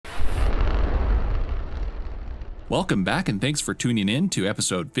Welcome back and thanks for tuning in to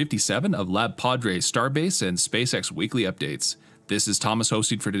episode 57 of LabPadre Starbase and SpaceX Weekly Updates. This is Thomas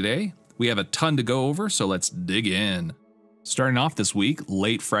hosting for today. We have a ton to go over, so let's dig in. Starting off this week,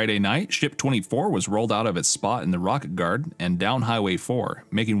 late Friday night, Ship 24 was rolled out of its spot in the rocket guard and down Highway 4,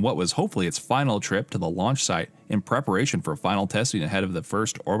 making what was hopefully its final trip to the launch site in preparation for final testing ahead of the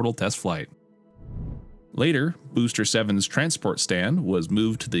first orbital test flight. Later, Booster 7's transport stand was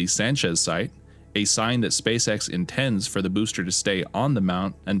moved to the Sanchez site, a sign that SpaceX intends for the booster to stay on the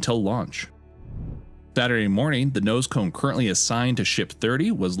mount until launch. Saturday morning, the nose cone currently assigned to Ship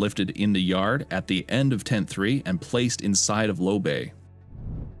 30 was lifted in the yard at the end of Tent 3 and placed inside of Low Bay.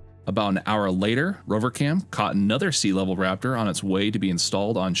 About an hour later, Rovercam caught another sea level Raptor on its way to be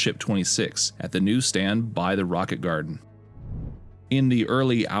installed on Ship 26 at the new stand by the rocket garden. In the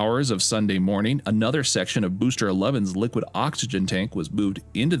early hours of Sunday morning, another section of Booster 11's liquid oxygen tank was moved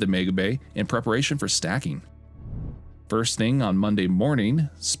into the Mega Bay in preparation for stacking. First thing on Monday morning,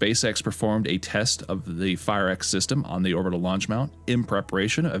 SpaceX performed a test of the FireX system on the orbital launch mount in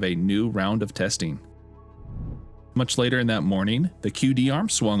preparation of a new round of testing. Much later in that morning, the QD arm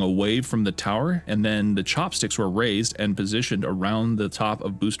swung away from the tower and then the chopsticks were raised and positioned around the top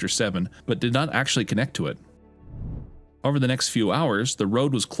of Booster 7, but did not actually connect to it. Over the next few hours, the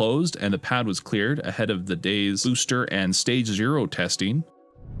road was closed and the pad was cleared ahead of the day's booster and Stage 0 testing.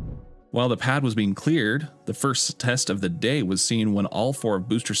 While the pad was being cleared, the first test of the day was seen when all four of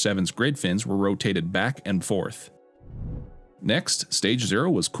Booster 7's grid fins were rotated back and forth. Next, Stage 0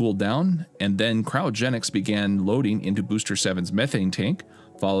 was cooled down, and then cryogenics began loading into Booster 7's methane tank,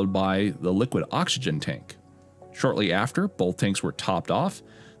 followed by the liquid oxygen tank. Shortly after, both tanks were topped off.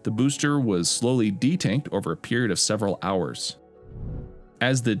 The booster was slowly detanked over a period of several hours.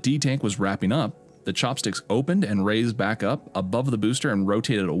 As the detank was wrapping up, the chopsticks opened and raised back up above the booster and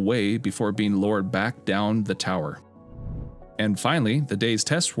rotated away before being lowered back down the tower. And finally, the day's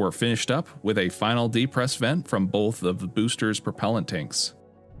tests were finished up with a final depress vent from both of the booster's propellant tanks.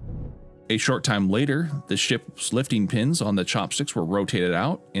 A short time later, the ship's lifting pins on the chopsticks were rotated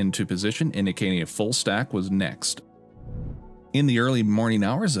out into position, indicating a full stack was next. In the early morning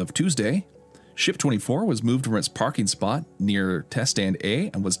hours of Tuesday, Ship 24 was moved from its parking spot near Test Stand A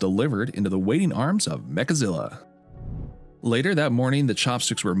and was delivered into the waiting arms of Mechazilla. Later that morning, the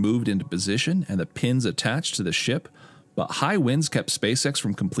chopsticks were moved into position and the pins attached to the ship, but high winds kept SpaceX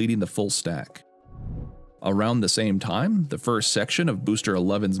from completing the full stack. Around the same time, the first section of Booster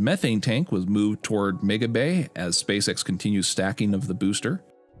 11's methane tank was moved toward Mega Bay as SpaceX continues stacking of the booster.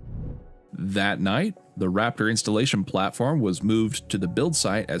 That night, the Raptor installation platform was moved to the build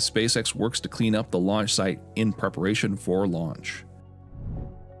site as SpaceX works to clean up the launch site in preparation for launch.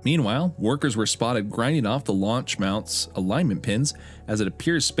 Meanwhile, workers were spotted grinding off the launch mount's alignment pins as it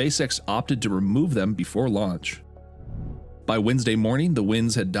appears SpaceX opted to remove them before launch. By Wednesday morning, the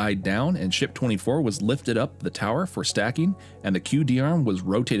winds had died down and Ship 24 was lifted up the tower for stacking and the QD arm was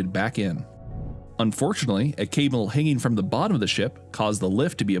rotated back in. Unfortunately, a cable hanging from the bottom of the ship caused the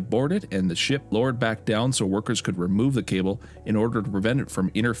lift to be aborted and the ship lowered back down so workers could remove the cable in order to prevent it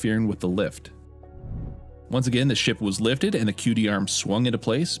from interfering with the lift. Once again, the ship was lifted and the QD arm swung into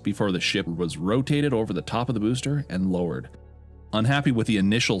place before the ship was rotated over the top of the booster and lowered. Unhappy with the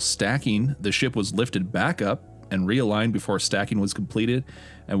initial stacking, the ship was lifted back up and realigned before stacking was completed,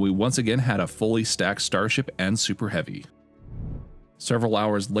 and we once again had a fully stacked Starship and Super Heavy. Several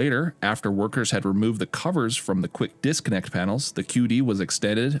hours later, after workers had removed the covers from the quick disconnect panels, the QD was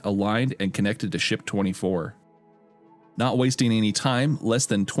extended, aligned, and connected to Ship 24. Not wasting any time, less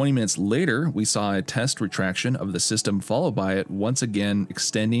than 20 minutes later, we saw a test retraction of the system followed by it once again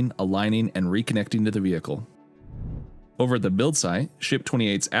extending, aligning, and reconnecting to the vehicle. Over at the build site, Ship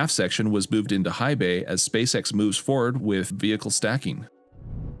 28's aft section was moved into high bay as SpaceX moves forward with vehicle stacking.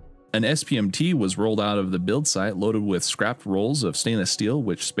 An SPMT was rolled out of the build site loaded with scrapped rolls of stainless steel,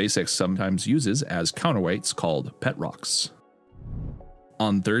 which SpaceX sometimes uses as counterweights called pet rocks.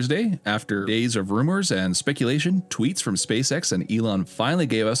 On Thursday, after days of rumors and speculation, tweets from SpaceX and Elon finally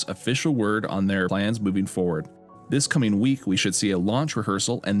gave us official word on their plans moving forward. This coming week, we should see a launch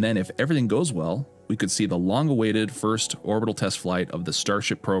rehearsal, and then if everything goes well, we could see the long-awaited first orbital test flight of the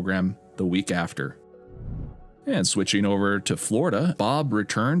Starship program the week after. And switching over to Florida, Bob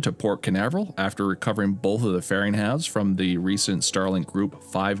returned to Port Canaveral after recovering both of the fairing halves from the recent Starlink Group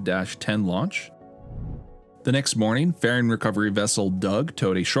 5-10 launch. The next morning, fairing recovery vessel Doug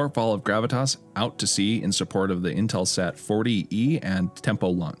towed a shortfall of Gravitas out to sea in support of the Intelsat 40E and Tempo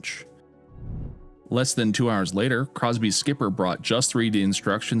launch. Less than 2 hours later, Crosby's skipper brought just 3D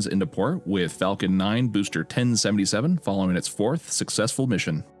instructions into port with Falcon 9 Booster 1077 following its fourth successful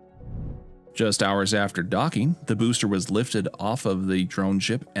mission. Just hours after docking, the booster was lifted off of the drone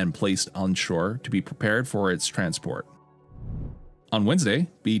ship and placed on shore to be prepared for its transport. On Wednesday,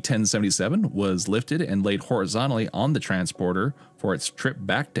 B-1077 was lifted and laid horizontally on the transporter for its trip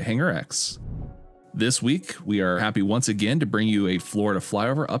back to Hangar X. This week, we are happy once again to bring you a Florida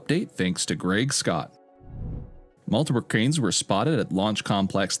flyover update thanks to Greg Scott. Multiple cranes were spotted at Launch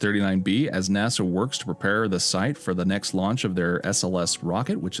Complex 39B as NASA works to prepare the site for the next launch of their SLS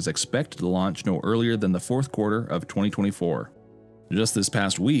rocket, which is expected to launch no earlier than the fourth quarter of 2024. Just this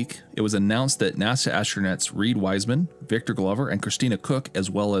past week, it was announced that NASA astronauts Reed Wiseman, Victor Glover, and Christina Cook, as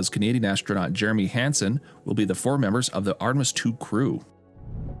well as Canadian astronaut Jeremy Hansen, will be the 4 members of the Artemis II crew.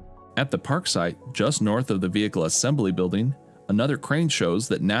 At the park site, just north of the Vehicle Assembly Building, another crane shows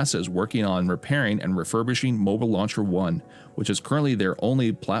that NASA is working on repairing and refurbishing Mobile Launcher 1, which is currently their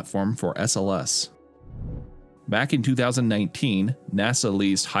only platform for SLS. Back in 2019, NASA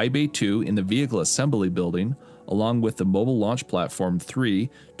leased High Bay 2 in the Vehicle Assembly Building, along with the Mobile Launch Platform 3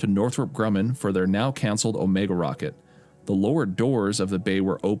 to Northrop Grumman for their now cancelled Omega rocket. The lower doors of the bay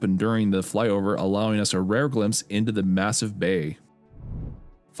were opened during the flyover, allowing us a rare glimpse into the massive bay.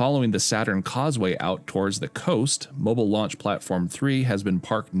 Following the Saturn Causeway out towards the coast, Mobile Launch Platform 3 has been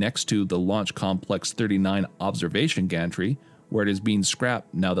parked next to the Launch Complex 39 observation gantry, where it is being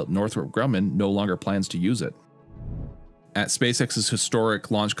scrapped now that Northrop Grumman no longer plans to use it. At SpaceX's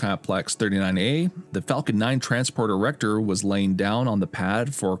historic Launch Complex 39A, the Falcon 9 transporter erector was laying down on the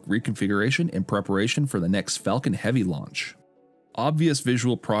pad for reconfiguration in preparation for the next Falcon Heavy launch. Obvious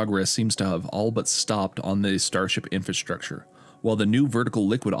visual progress seems to have all but stopped on the Starship infrastructure. While the new vertical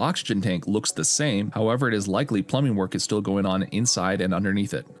liquid oxygen tank looks the same, however, it is likely plumbing work is still going on inside and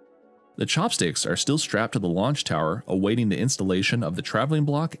underneath it. The chopsticks are still strapped to the launch tower, awaiting the installation of the traveling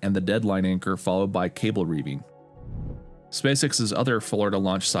block and the deadline anchor, followed by cable reeving. SpaceX's other Florida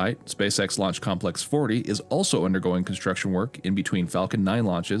launch site, SpaceX Launch Complex 40, is also undergoing construction work in between Falcon 9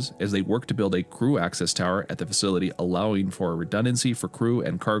 launches as they work to build a crew access tower at the facility, allowing for redundancy for crew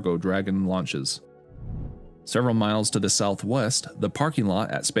and cargo Dragon launches. Several miles to the southwest, the parking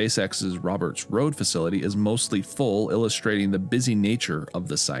lot at SpaceX's Roberts Road facility is mostly full, illustrating the busy nature of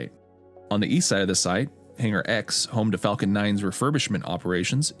the site. On the east side of the site, Hangar X, home to Falcon 9's refurbishment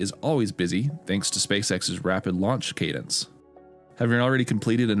operations, is always busy thanks to SpaceX's rapid launch cadence. Having already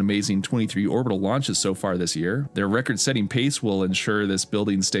completed an amazing 23 orbital launches so far this year, their record-setting pace will ensure this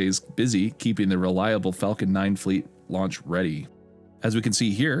building stays busy, keeping the reliable Falcon 9 fleet launch ready. As we can see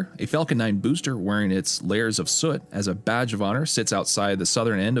here, a Falcon 9 booster wearing its layers of soot as a badge of honor sits outside the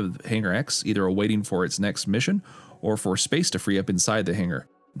southern end of Hangar X, either awaiting for its next mission or for space to free up inside the hangar.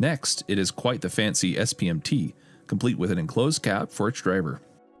 Next, it is quite the fancy SPMT, complete with an enclosed cab for its driver.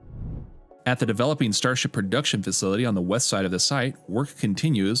 At the developing Starship production facility on the west side of the site, work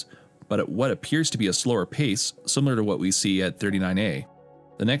continues, but at what appears to be a slower pace, similar to what we see at 39A.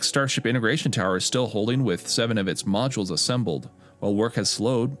 The next Starship integration tower is still holding with 7 of its modules assembled. While work has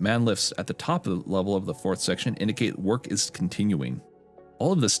slowed, man lifts at the top of the level of the 4th section indicate work is continuing.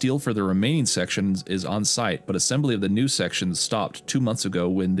 All of the steel for the remaining sections is on site, but assembly of the new sections stopped 2 months ago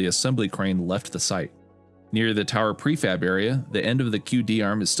when the assembly crane left the site. Near the tower prefab area, the end of the QD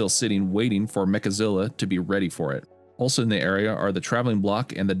arm is still sitting waiting for Mechazilla to be ready for it. Also in the area are the traveling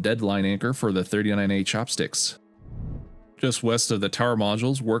block and the deadline anchor for the 39A chopsticks. Just west of the tower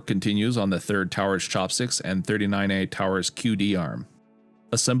modules, work continues on the 3rd tower's chopsticks and 39A tower's QD arm.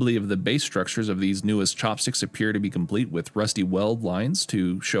 Assembly of the base structures of these newest chopsticks appear to be complete, with rusty weld lines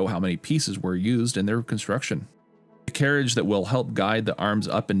to show how many pieces were used in their construction. The carriage that will help guide the arms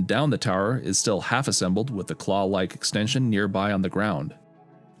up and down the tower is still half assembled, with the claw-like extension nearby on the ground.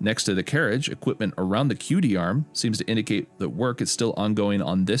 Next to the carriage, equipment around the QD arm seems to indicate that work is still ongoing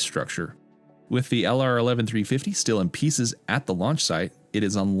on this structure. With the LR-11350 still in pieces at the launch site, it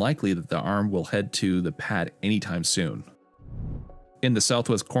is unlikely that the arm will head to the pad anytime soon. In the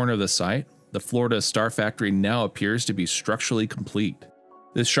southwest corner of the site, the Florida Star Factory now appears to be structurally complete.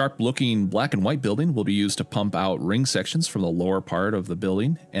 This sharp-looking black and white building will be used to pump out ring sections from the lower part of the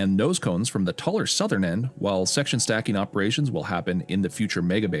building and nose cones from the taller southern end, while section stacking operations will happen in the future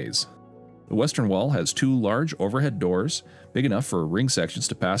megabays. The western wall has 2 large overhead doors, big enough for ring sections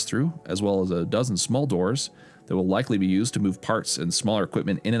to pass through, as well as a dozen small doors that will likely be used to move parts and smaller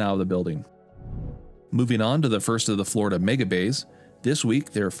equipment in and out of the building. Moving on to the first of the Florida megabays, this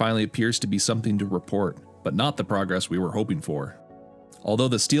week there finally appears to be something to report, but not the progress we were hoping for. Although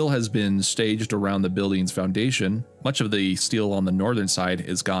the steel has been staged around the building's foundation, much of the steel on the northern side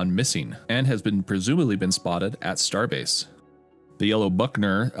is gone missing and has presumably been spotted at Starbase. The yellow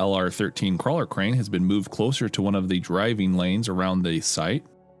Buckner LR-13 crawler crane has been moved closer to one of the driving lanes around the site.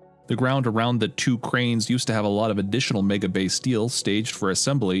 The ground around the two cranes used to have a lot of additional mega bay steel staged for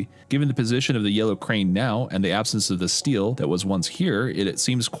assembly. Given the position of the yellow crane now and the absence of the steel that was once here, it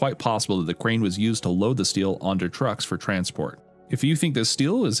seems quite possible that the crane was used to load the steel onto trucks for transport. If you think this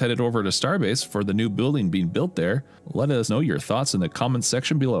steel is headed over to Starbase for the new building being built there, let us know your thoughts in the comments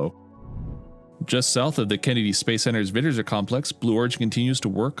section below. Just south of the Kennedy Space Center's Videography complex, Blue Origin continues to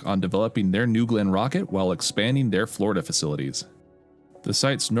work on developing their New Glenn rocket while expanding their Florida facilities. The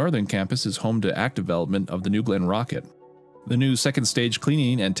site's northern campus is home to active development of the New Glenn rocket. The new second stage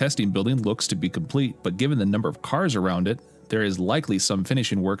cleaning and testing building looks to be complete, but given the number of cars around it, there is likely some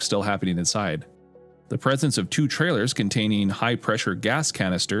finishing work still happening inside. The presence of two trailers containing high-pressure gas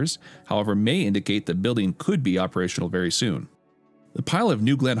canisters, however, may indicate the building could be operational very soon. The pile of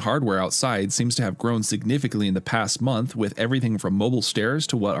New Glenn hardware outside seems to have grown significantly in the past month, with everything from mobile stairs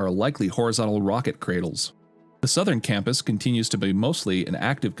to what are likely horizontal rocket cradles. The southern campus continues to be mostly an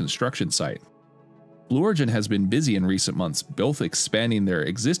active construction site. Blue Origin has been busy in recent months, both expanding their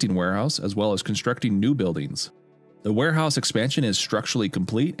existing warehouse as well as constructing new buildings. The warehouse expansion is structurally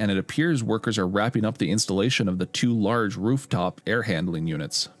complete, and it appears workers are wrapping up the installation of the two large rooftop air handling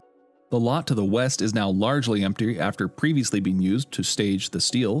units. The lot to the west is now largely empty after previously being used to stage the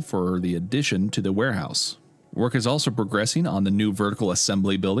steel for the addition to the warehouse. Work is also progressing on the new vertical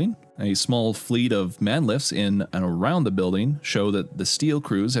assembly building. A small fleet of man lifts in and around the building show that the steel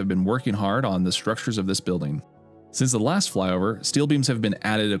crews have been working hard on the structures of this building. Since the last flyover, steel beams have been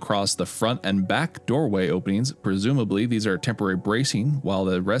added across the front and back doorway openings. Presumably these are temporary bracing, while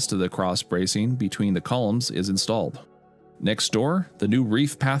the rest of the cross bracing between the columns is installed. Next door, the new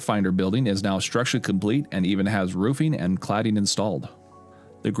Reef Pathfinder building is now structurally complete and even has roofing and cladding installed.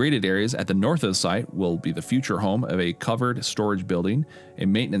 The graded areas at the north of the site will be the future home of a covered storage building, a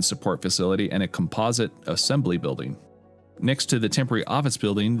maintenance support facility, and a composite assembly building. Next to the temporary office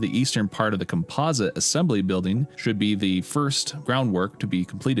building, the eastern part of the composite assembly building should be the first groundwork to be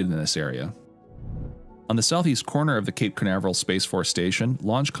completed in this area. On the southeast corner of the Cape Canaveral Space Force Station,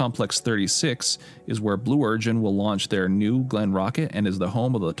 Launch Complex 36 is where Blue Origin will launch their New Glenn rocket and is the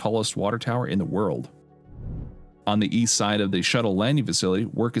home of the tallest water tower in the world. On the east side of the shuttle landing facility,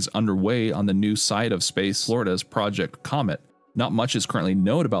 work is underway on the new site of Space Florida's Project Comet. Not much is currently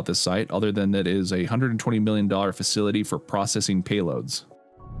known about this site other than that it is a $120 million facility for processing payloads.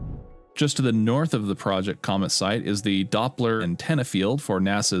 Just to the north of the Project Comet site is the Doppler antenna field for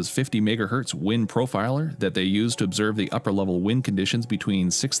NASA's 50 MHz wind profiler that they use to observe the upper level wind conditions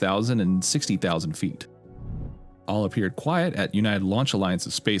between 6,000 and 60,000 feet. All appeared quiet at United Launch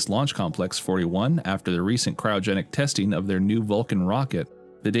Alliance's Space Launch Complex 41 after the recent cryogenic testing of their new Vulcan rocket.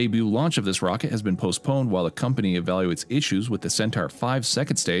 The debut launch of this rocket has been postponed while the company evaluates issues with the Centaur 5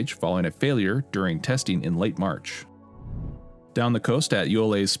 second stage following a failure during testing in late March. Down the coast at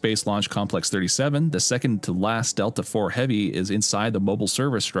ULA's Space Launch Complex 37, the second to last Delta IV Heavy is inside the mobile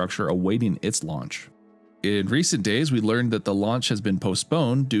service structure awaiting its launch. In recent days, we learned that the launch has been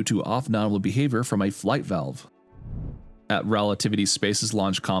postponed due to off-nominal behavior from a flight valve. At Relativity Space's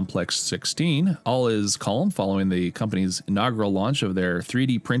Launch Complex 16, all is calm following the company's inaugural launch of their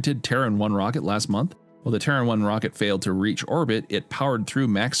 3D printed Terran 1 rocket last month. While the Terran 1 rocket failed to reach orbit, it powered through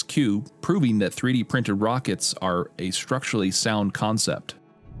Max Q, proving that 3D printed rockets are a structurally sound concept.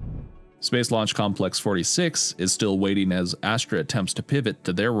 Space Launch Complex 46 is still waiting as Astra attempts to pivot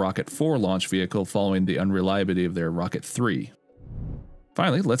to their Rocket 4 launch vehicle following the unreliability of their Rocket 3.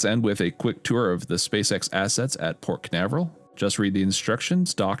 Finally, let's end with a quick tour of the SpaceX assets at Port Canaveral. Just read the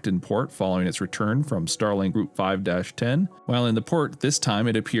instructions docked in port following its return from Starlink Group 5-10. While in the port, this time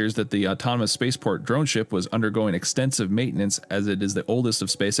it appears that the autonomous spaceport drone ship was undergoing extensive maintenance as it is the oldest of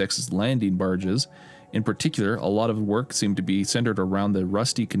SpaceX's landing barges. In particular, a lot of work seemed to be centered around the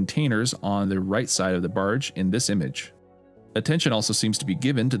rusty containers on the right side of the barge in this image. Attention also seems to be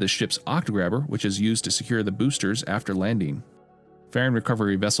given to the ship's octograbber, which is used to secure the boosters after landing. Fire and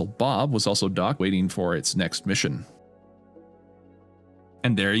recovery vessel Bob was also docked, waiting for its next mission.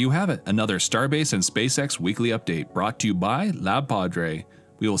 And there you have it, another Starbase and SpaceX weekly update brought to you by LabPadre.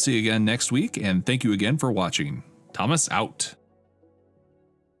 We will see you again next week, and thank you again for watching. Thomas out.